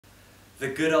The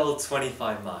good old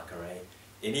 25 marker, eh?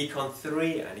 In Econ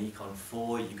 3 and Econ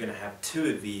 4, you're going to have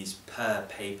 2 of these per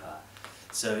paper.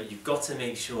 So you've got to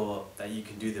make sure that you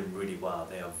can do them really well.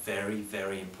 They are very,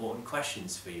 very important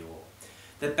questions for you all.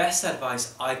 The best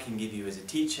advice I can give you as a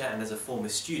teacher and as a former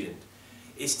student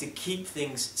is to keep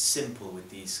things simple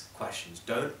with these questions.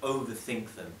 Don't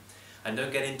overthink them and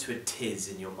don't get into a tiz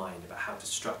in your mind about how to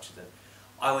structure them.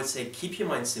 I would say keep your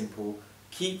mind simple,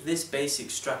 keep this basic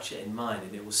structure in mind,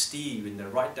 and it will steer you in the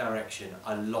right direction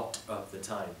a lot of the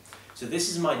time. So this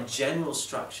is my general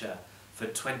structure for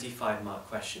 25 mark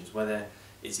questions, whether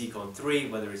it's Econ 3,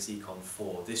 whether it's Econ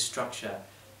 4. This structure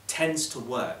tends to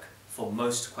work for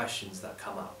most questions that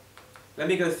come up. Let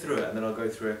me go through it and then I'll go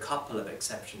through a couple of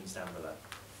exceptions down below.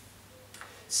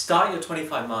 Start your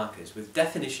 25 markers with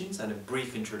definitions and a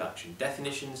brief introduction.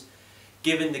 Definitions,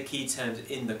 given the key terms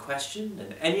in the question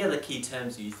and any other key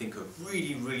terms that you think are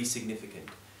really, really significant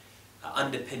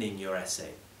underpinning your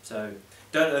essay. So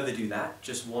don't overdo that,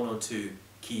 just 1 or 2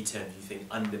 key terms you think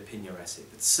underpin your essay,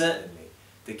 but certainly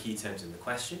the key terms in the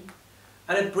question.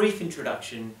 And a brief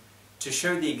introduction to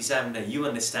show the examiner you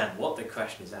understand what the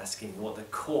question is asking, what the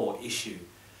core issue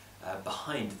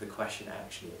behind the question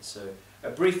actually is. So a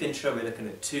brief intro, we're looking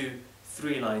at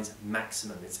 2-3 lines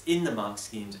maximum. It's in the mark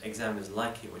schemes, examiners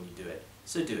like it when you do it,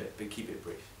 so do it, but keep it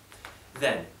brief.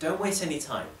 Then, don't waste any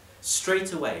time.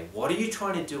 Straight away, what are you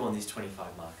trying to do on these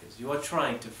 25 markers? You are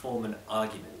trying to form an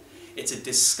argument. It's a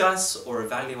discuss or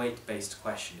evaluate based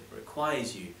question. It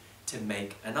requires you to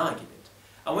make an argument.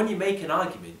 And when you make an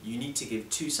argument, you need to give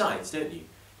 2 sides, don't you?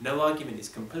 No argument is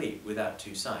complete without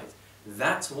 2 sides.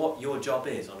 That's what your job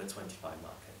is on a 25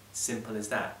 marker. Simple as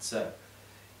that. So,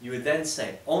 you would then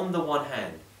say, on the one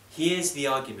hand, here's the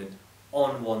argument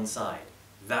on one side.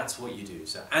 That's what you do.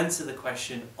 So answer the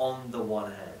question on the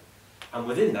one hand. And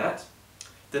within that,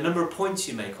 the number of points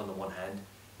you make on the one hand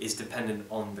is dependent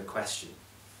on the question.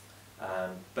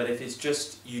 But if it's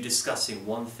just you discussing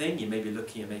one thing, you may be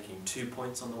looking at making 2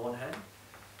 points on the one hand.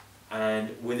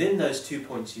 And within those 2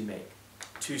 points you make,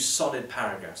 2 solid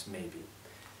paragraphs maybe.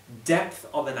 Depth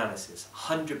of analysis,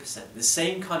 100%. The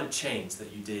same kind of change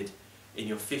that you did in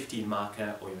your 15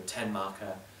 marker or your 10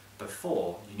 marker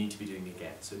before, you need to be doing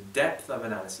again. So depth of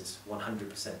analysis,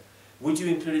 100%. Would you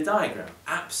include a diagram?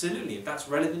 Absolutely. If that's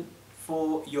relevant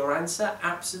for your answer,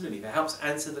 absolutely. If it helps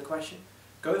answer the question,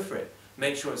 go for it.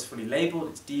 Make sure it's fully labelled,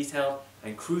 it's detailed,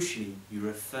 and crucially, you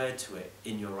refer to it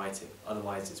in your writing.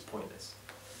 Otherwise, it's pointless.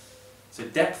 So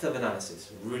depth of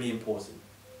analysis, really important.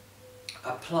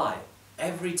 Apply.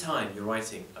 Every time you're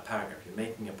writing a paragraph, you're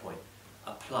making a point,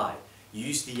 apply.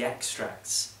 Use the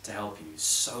extracts to help you.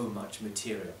 So much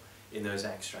material in those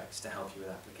extracts to help you with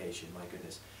application, my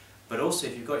goodness. But also,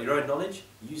 if you've got your own knowledge,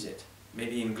 use it.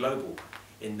 Maybe in global,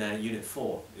 in Unit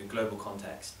 4, in global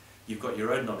context, you've got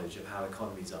your own knowledge of how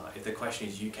economies are. If the question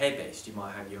is UK-based, you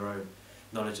might have your own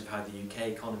knowledge of how the UK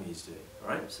economy is doing. All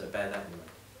right? So bear that in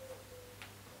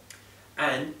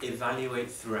mind. And evaluate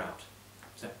throughout.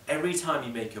 So every time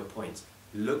you make your points,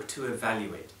 look to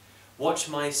evaluate. Watch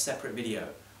my separate video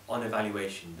on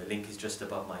evaluation. The link is just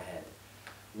above my head.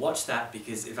 Watch that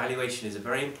because evaluation is a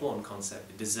very important concept.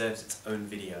 It deserves its own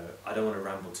video. I don't want to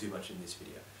ramble too much in this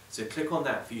video. So click on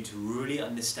that for you to really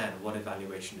understand what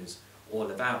evaluation is all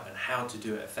about and how to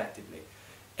do it effectively.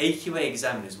 AQA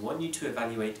examiners want you to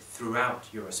evaluate throughout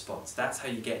your response. That's how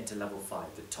you get into level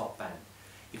 5, the top band.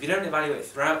 If you don't evaluate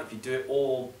throughout, if you do it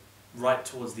all right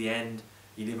towards the end,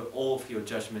 you leave it all for your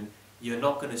judgment, you're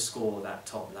not going to score that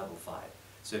top level 5.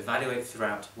 So evaluate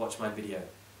throughout, watch my video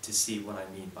to see what I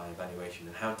mean by evaluation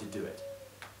and how to do it.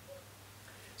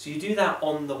 So you do that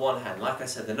on the one hand. Like I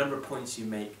said, the number of points you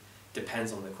make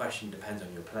depends on the question, depends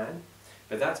on your plan,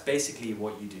 but that's basically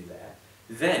what you do there.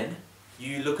 Then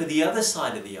you look at the other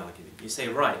side of the argument. You say,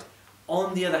 right,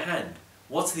 on the other hand,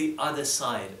 what's the other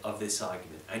side of this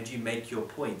argument? And you make your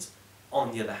points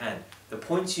on the other hand. The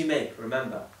points you make,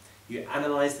 remember, you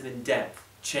analyze them in depth,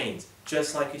 change,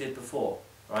 just like you did before,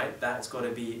 right? That's got to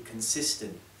be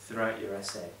consistent throughout your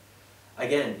essay.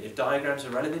 Again, if diagrams are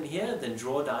relevant here, then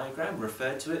draw a diagram,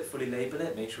 refer to it, fully label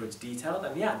it, make sure it's detailed,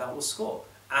 and yeah, that will score.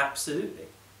 Absolutely.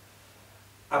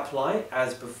 Apply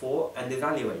as before and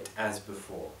evaluate as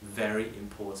before. Very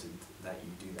important that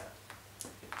you do that.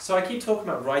 So I keep talking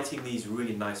about writing these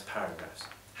really nice paragraphs.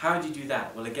 How do you do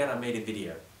that? Well, again, I made a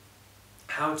video.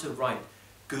 How to write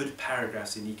good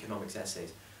paragraphs in economics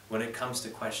essays when it comes to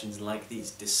questions like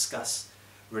these,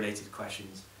 discuss-related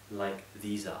questions like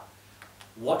these are.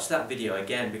 Watch that video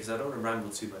again because I don't want to ramble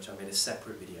too much. I made a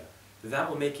separate video. That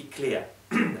will make it clear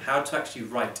how to actually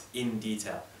write in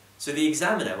detail. So the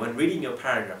examiner, when reading your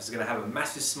paragraph, is going to have a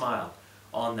massive smile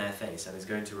on their face and is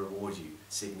going to reward you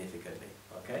significantly.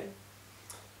 Okay?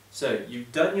 So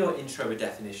you've done your intro with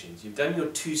definitions, you've done your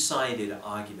two-sided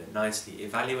argument nicely,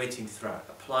 evaluating throughout,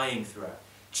 applying throughout,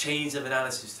 chains of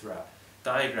analysis throughout,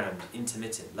 diagrams,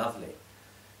 intermittent, lovely.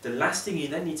 The last thing you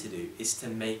then need to do is to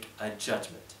make a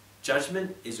judgment.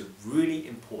 Judgment is really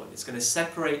important. It's going to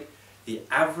separate the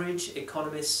average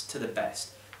economist to the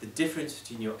best. The difference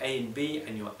between your A and B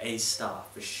and your A star,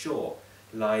 for sure,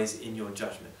 lies in your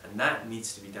judgment, and that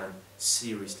needs to be done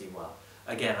seriously well.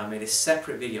 Again, I made a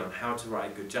separate video on how to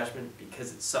write a good judgment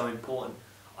because it's so important.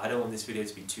 I don't want this video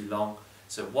to be too long,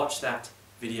 so watch that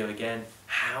video again,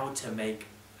 how to make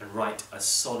and write a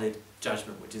solid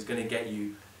judgment, which is going to get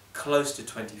you close to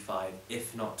 25,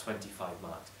 if not 25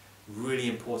 marks. Really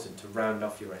important to round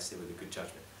off your essay with a good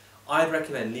judgment. I'd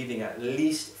recommend leaving at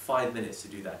least 5 minutes to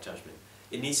do that judgment.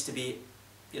 It needs to be,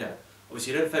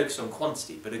 obviously you don't focus on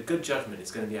quantity, but a good judgment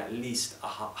is going to be at least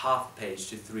half a page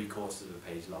to 3/4 of a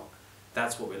page long.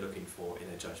 That's what we're looking for in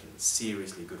a judgment.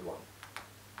 Seriously good one.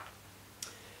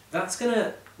 That's going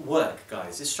to work,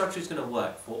 guys. This structure is going to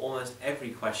work for almost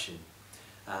every question,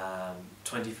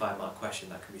 25 mark question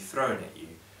that can be thrown at you.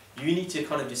 You need to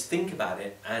kind of just think about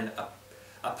it and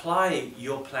apply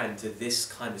your plan to this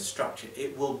kind of structure.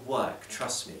 It will work,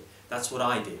 trust me. That's what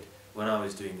I did when I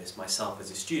was doing this myself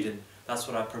as a student. That's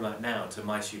what I promote now to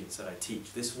my students that I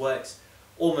teach. This works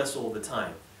almost all the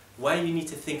time. Where you need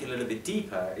to think a little bit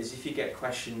deeper is if you get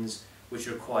questions which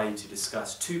require you to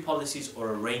discuss two policies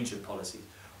or a range of policies,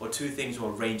 or two things or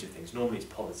a range of things. Normally it's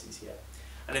policies here.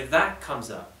 And if that comes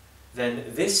up, then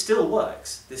this still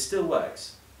works. This still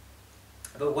works.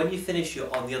 But when you finish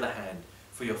on the other hand,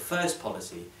 for your first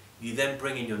policy, you then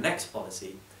bring in your next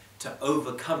policy to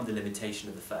overcome the limitation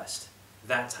of the first.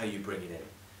 That's how you bring it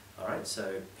in. Alright,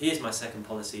 so here's my second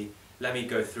policy. Let me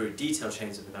go through detailed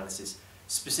chains of analysis,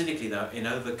 specifically though in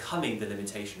overcoming the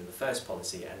limitation of the first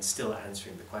policy and still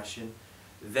answering the question.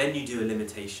 Then you do a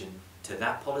limitation to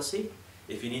that policy.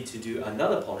 If you need to do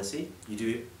another policy, you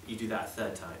do that a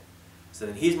third time. So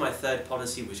then here's my third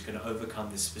policy, which is going to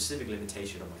overcome this specific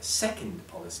limitation of my second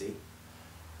policy.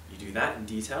 You do that in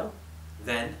detail.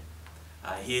 Then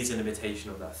here's a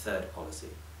limitation of that third policy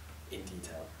in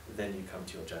detail. Then you come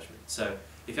to your judgment. So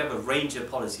if you have a range of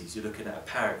policies, you're looking at a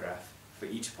paragraph for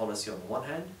each policy on the one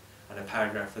hand, and a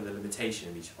paragraph for the limitation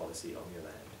of each policy on the other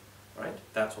hand. Right?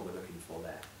 That's what we're looking for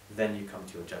there. Then you come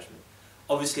to your judgment.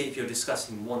 Obviously, if you're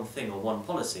discussing one thing or one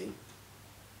policy,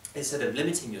 instead of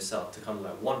limiting yourself to kind of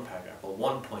like one paragraph or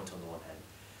one point on the one hand,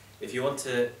 if you want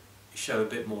to show a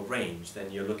bit more range,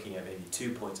 then you're looking at maybe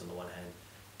 2 points on the one hand,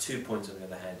 2 points on the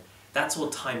other hand. That's all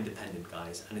time dependent,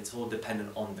 guys, and it's all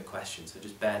dependent on the question, so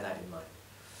just bear that in mind.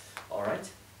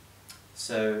 Alright?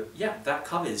 So yeah, that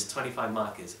covers 25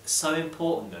 markers. So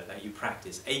important though that you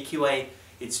practice. AQA,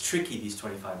 it's tricky, these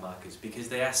 25 markers, because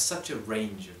they are such a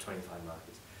range of 25 markers.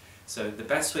 So the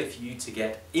best way for you to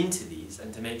get into these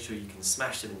and to make sure you can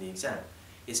smash them in the exam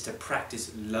is to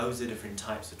practice loads of different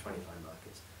types of 25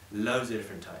 markers. Loads of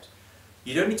different types.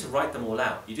 You don't need to write them all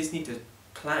out, you just need to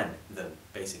plan them,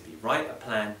 basically. Write a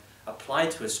plan, apply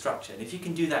to a structure, and if you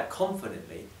can do that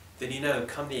confidently, then you know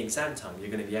come the exam time you're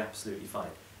going to be absolutely fine.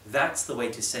 That's the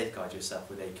way to safeguard yourself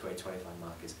with AQA 25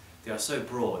 markers. They are so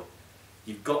broad,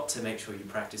 you've got to make sure you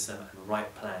practice them and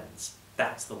write plans.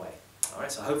 That's the way.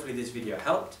 Alright, so hopefully this video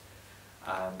helped.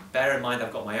 Bear in mind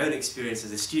I've got my own experience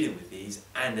as a student with these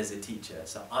and as a teacher,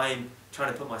 so I'm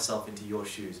trying to put myself into your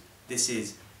shoes. This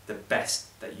is the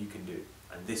best that you can do,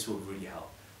 and this will really help.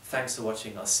 Thanks for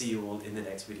watching. I'll see you all in the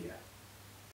next video.